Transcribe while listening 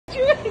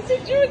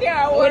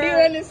hour. What do you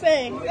want to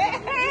say?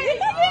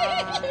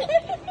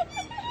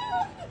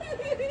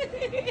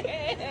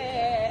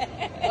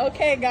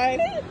 Okay, guys,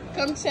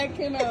 come check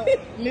him out,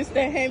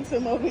 Mr.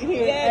 Handsome over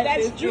here. Yeah,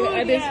 that's Junior.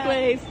 At this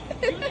place.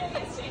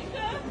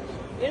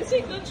 Is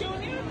single,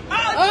 Junior?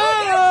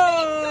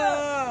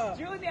 Oh,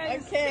 Junior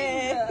is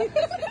okay.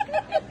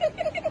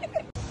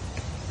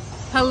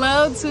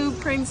 Hello to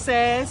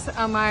Princess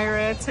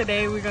Amira.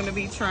 Today we're going to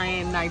be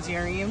trying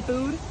Nigerian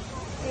food,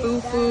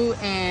 fufu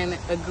and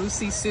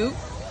egusi soup.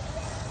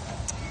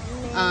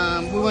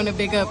 We want to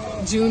big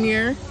up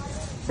Junior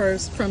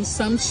first from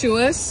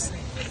Sumptuous.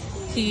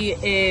 He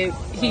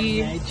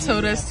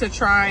told us to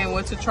try and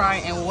what to try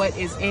and what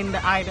is in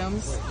the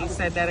items. He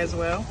said that as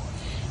well.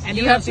 And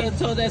you also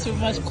told us we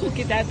must cook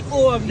it at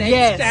home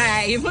next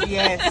time.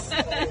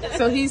 Yes.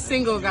 So he's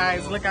single,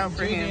 guys. Look out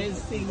for Junior him. is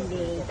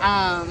single.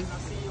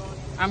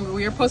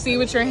 We're supposed to eat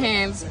with your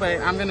hands, but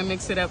I'm gonna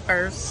mix it up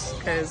first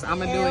because I'm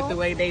gonna do it the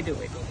way they do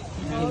it.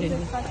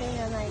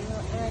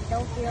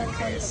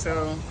 Okay,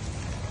 so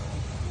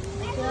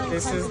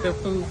this is the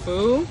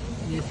fufu.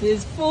 This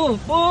is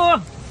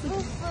fufu.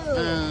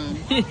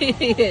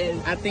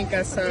 I think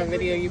I saw a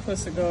video. You're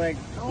supposed to go like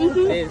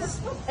this.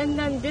 And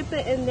then dip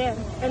it in there,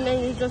 and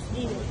then you just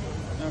eat it.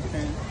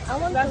 Okay.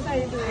 That's how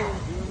you do it.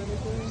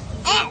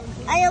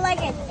 I like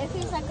it. It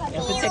feels like a You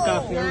have to take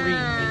off your ring.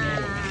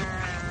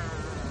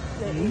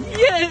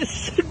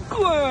 Yes,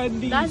 go on,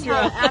 That's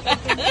how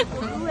Africans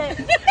do it.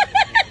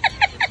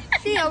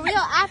 See, a real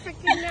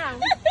African now.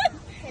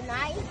 Can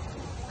I?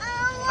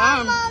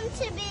 I want Mom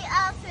to be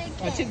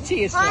African. What's it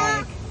taste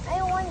like? I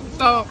don't want to be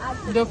So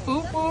African. the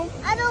fufu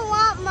I don't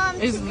want Mom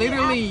to is be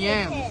literally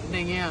African. yam.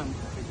 The yam.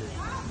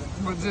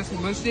 But just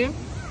mushy.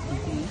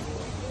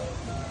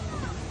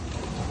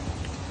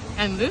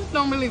 And this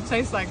don't really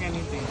taste like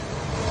anything.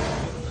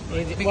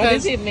 What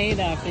is it made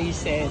of, you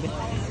said?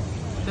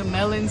 The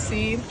melon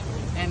seed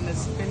and the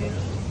spinach.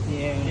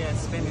 Yeah,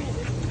 Spinach.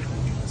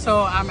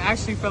 So I'm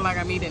actually feel like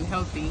I'm eating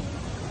healthy.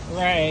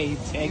 right,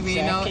 exactly.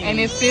 You know, and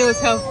it feels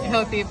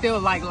healthy. It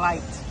feels like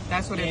light.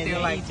 That's what it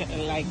feels like.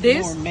 Like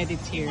This- more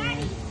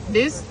Mediterranean.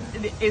 This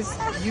is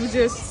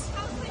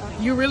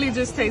you really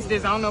just taste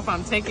this. I don't know if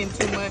I'm taking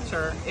too much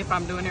or if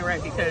I'm doing it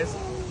right, because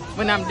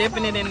when I'm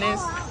dipping it in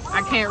this,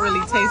 I can't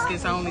really taste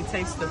this. I only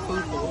taste the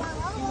fufu.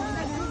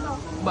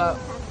 But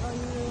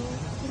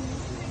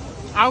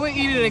I would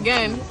eat it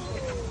again.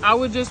 I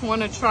would just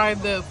want to try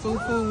the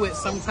fufu with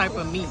some type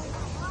of meat.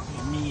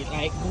 Meat,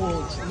 like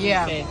goat.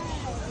 Yeah. You said.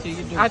 So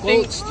you do I goat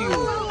think stew.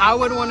 I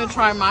would want to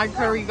try my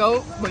curry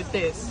goat with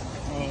this.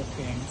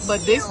 Okay.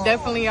 But this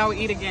definitely I would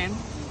eat again.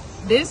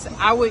 This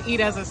I would eat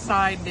as a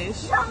side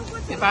dish.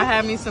 If I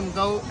had me some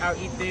goat, I'll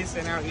eat this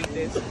and I'll eat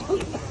this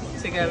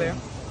together.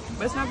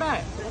 But it's not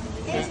bad.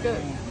 It's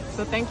good.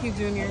 So thank you,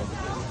 Junior.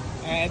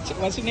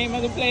 What's the name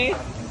of the place?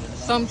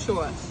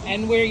 Sumptuous.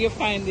 And where you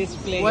find this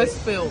place?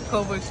 Westfield,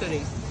 Culver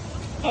City.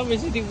 Culver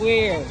City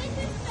where?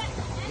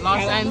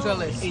 Los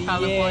Angeles,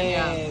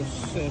 California.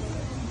 Yes.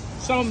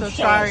 Some So shots.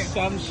 try it.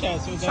 Some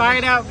shots. Try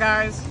it out,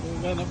 guys.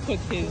 We're gonna put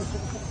his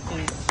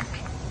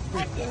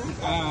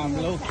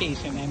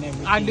location and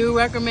everything. I do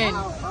recommend.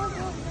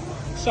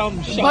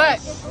 Some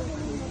shots.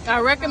 But I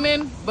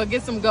recommend, but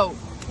get some goat.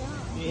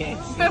 Yes.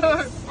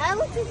 I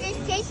want to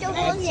just take the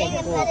whole thing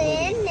and put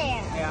it in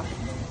there. Yeah.